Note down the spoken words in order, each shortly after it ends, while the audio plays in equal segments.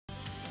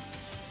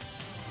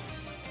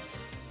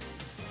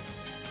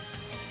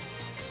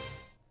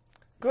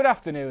Good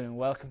afternoon and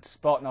welcome to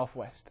Sport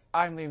Northwest.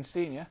 I'm Liam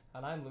Senior.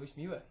 And I'm Lewis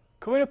Muir.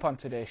 Coming up on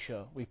today's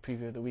show, we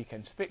preview the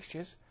weekend's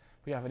fixtures,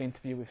 we have an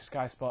interview with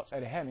Sky Sports'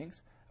 Eddie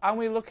Hemmings, and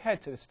we look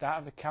ahead to the start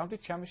of the County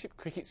Championship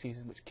cricket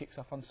season, which kicks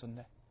off on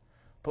Sunday.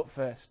 But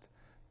first,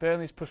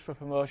 Burnley's push for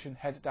promotion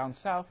heads down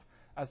south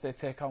as they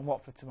take on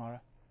Watford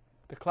tomorrow.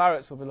 The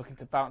Clarets will be looking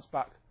to bounce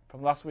back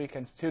from last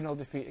weekend's 2-0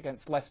 defeat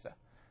against Leicester.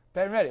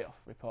 Ben Redioff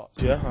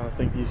reports. Yeah, and I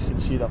think you can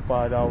see that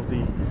by how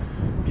the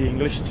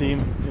English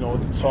team,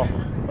 at the top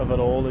of it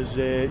all, has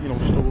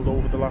struggled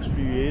over the last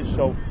few years.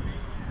 So,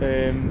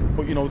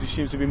 but there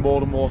seems to be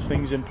more and more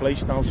things in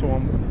place now. So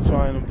I'm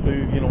trying to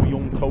improve,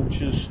 young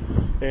coaches,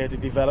 the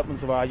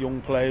development of our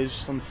young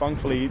players, and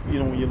thankfully,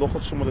 when you look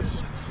at some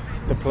of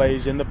the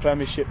players in the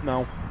Premiership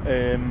now,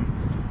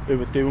 who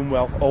are doing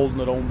well, holding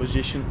their own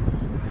position.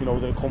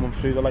 They're coming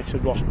through, the likes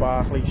of Ross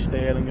Barkley,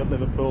 Sterling at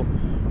Liverpool,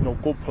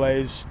 good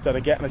players that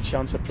are getting a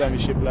chance at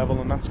Premiership level,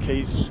 and that's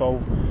key,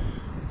 so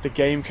the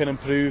game can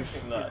improve. I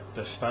think that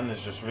the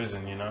standard's just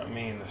risen, you know what I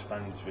mean? The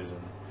standard's risen,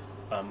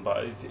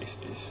 but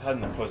it's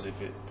had a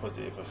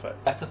positive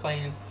effect. Better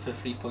playing for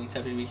 3 points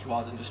every week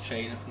rather than just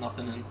training for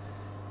nothing, and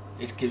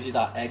it gives you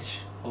that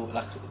edge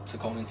over to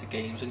going into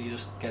games, and you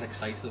just get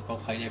excited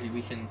about playing every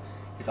week, and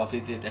you'd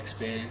obviously the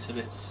experience of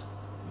it,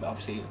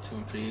 obviously to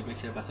improve,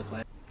 make you a better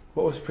player.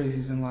 What was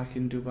pre-season like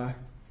in Dubai?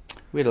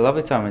 We had a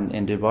lovely time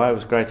in Dubai. It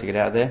was great to get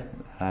out there.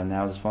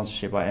 Now the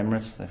sponsorship by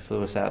Emirates, they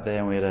flew us out there,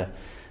 and we had a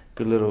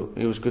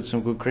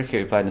some good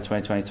cricket. We played in the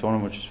 2020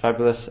 tournament, which was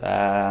fabulous.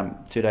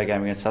 2-day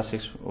game against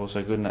Sussex,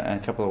 also good, and a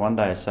couple of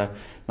one-days. So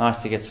nice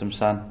to get some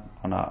sun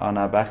on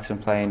our backs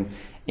and playing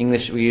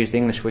English. We used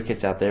English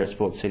wickets out there at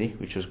Sport City,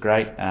 which was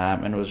great,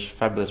 and it was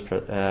fabulous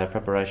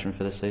preparation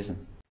for the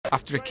season.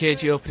 After a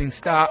cagey opening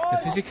start, the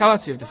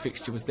physicality of the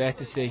fixture was there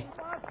to see.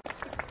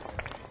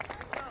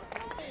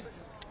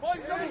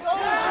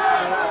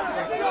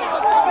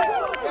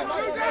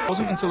 It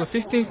wasn't until the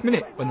 15th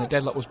minute when the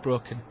deadlock was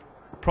broken.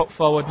 Prop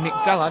forward Nick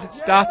Zalad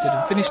started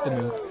and finished the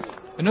move.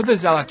 Another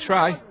Zalad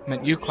try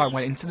meant Newcline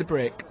went into the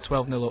break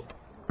 12-0 up.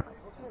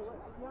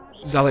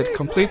 Zalad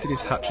completed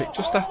his hat-trick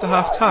just after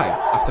half-time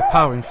after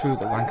powering through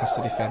the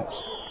Lancaster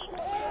defence.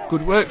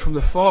 Good work from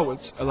the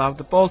forwards allowed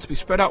the ball to be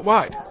spread out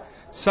wide.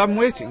 Sam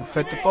Waiting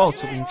fed the ball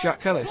to wing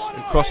Jack Ellis,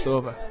 who crossed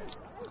over.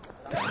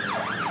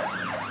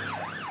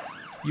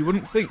 You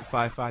wouldn't think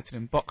firefighting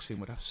and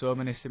boxing would have so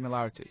many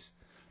similarities,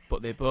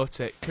 but they both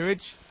take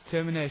courage,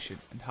 determination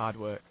and hard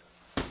work.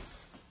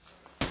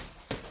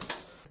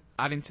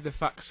 Adding to the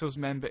fact Sus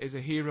member is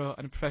a hero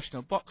and a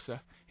professional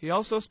boxer, he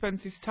also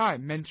spends his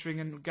time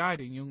mentoring and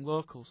guiding young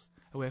locals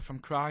away from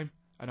crime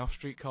and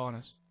off-street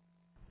corners.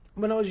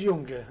 When I was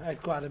younger, I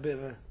had quite a bit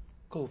of a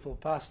colourful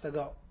past. I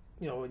got,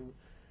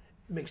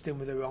 mixed in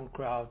with the wrong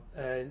crowd,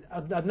 and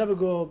I'd never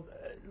go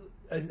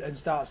and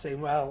start saying,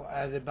 well,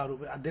 I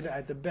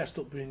had the best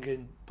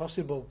upbringing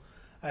possible.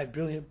 I had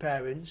brilliant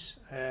parents.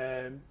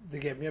 They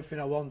gave me everything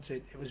I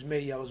wanted. It was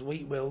me. I was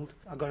weak-willed.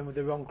 I got in with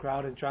the wrong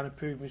crowd and trying to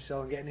prove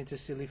myself and getting into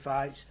silly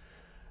fights,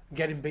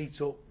 getting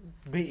beat up,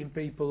 beating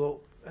people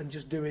up, and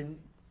just doing,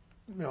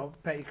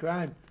 petty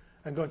crime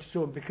and going to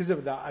school. And because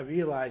of that, I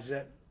realised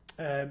that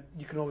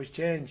you can always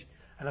change.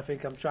 And I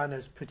think I'm trying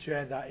to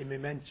portray that in my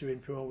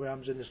mentoring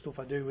programmes and the stuff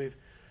I do with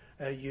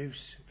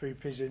youths through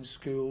prisons,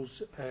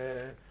 schools,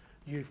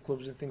 youth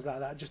clubs and things like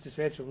that, just to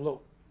say to them,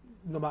 look,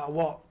 no matter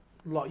what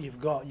lot you've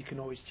got, you can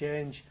always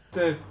change.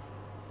 The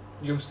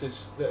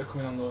youngsters that are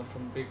coming on loan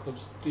from big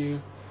clubs, do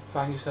you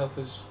find yourself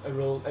as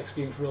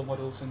experienced role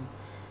models, and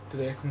do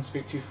they come and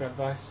speak to you for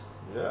advice?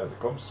 Yeah, they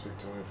come to speak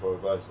to me for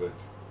advice, but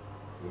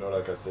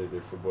like I say,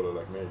 they're footballer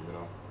like me,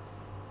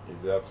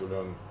 if they have to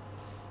learn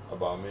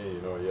about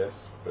me,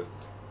 yes, but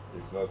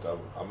if not,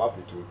 I'm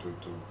happy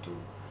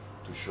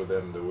to show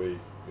them the way,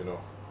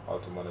 how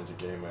to manage a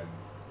game and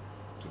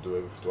to do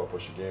everything to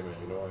approach the game,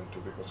 and to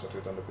be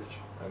concentrated on the pitch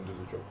and do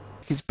the job.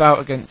 His bout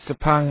against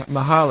Sepang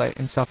Mahale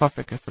in South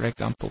Africa, for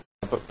example.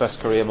 But best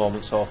career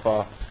moment so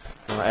far.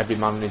 Every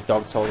man and his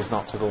dog told us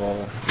not to go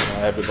over.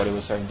 Everybody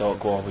was saying don't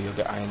go over, you'll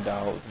get ironed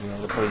out.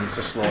 They're putting him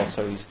to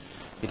slaughter.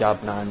 He'd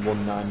had 9,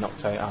 won 9,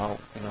 knocked 8 out.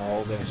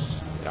 All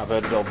this. I've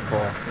heard it all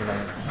before.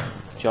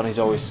 Johnny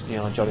always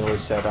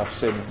said, I've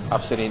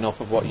seen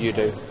enough of what you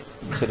do.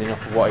 I've seen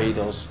enough of what he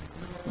does.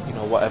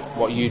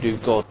 What you do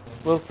good.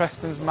 Will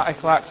Preston's Matty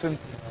Clarkson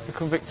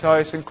become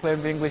victorious and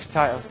claim the English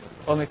title?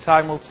 Only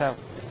time will tell.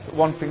 But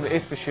one thing that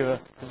is for sure,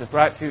 there's a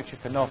bright future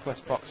for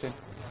Northwest boxing.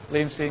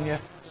 Liam Senior,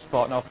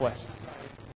 Sport Northwest.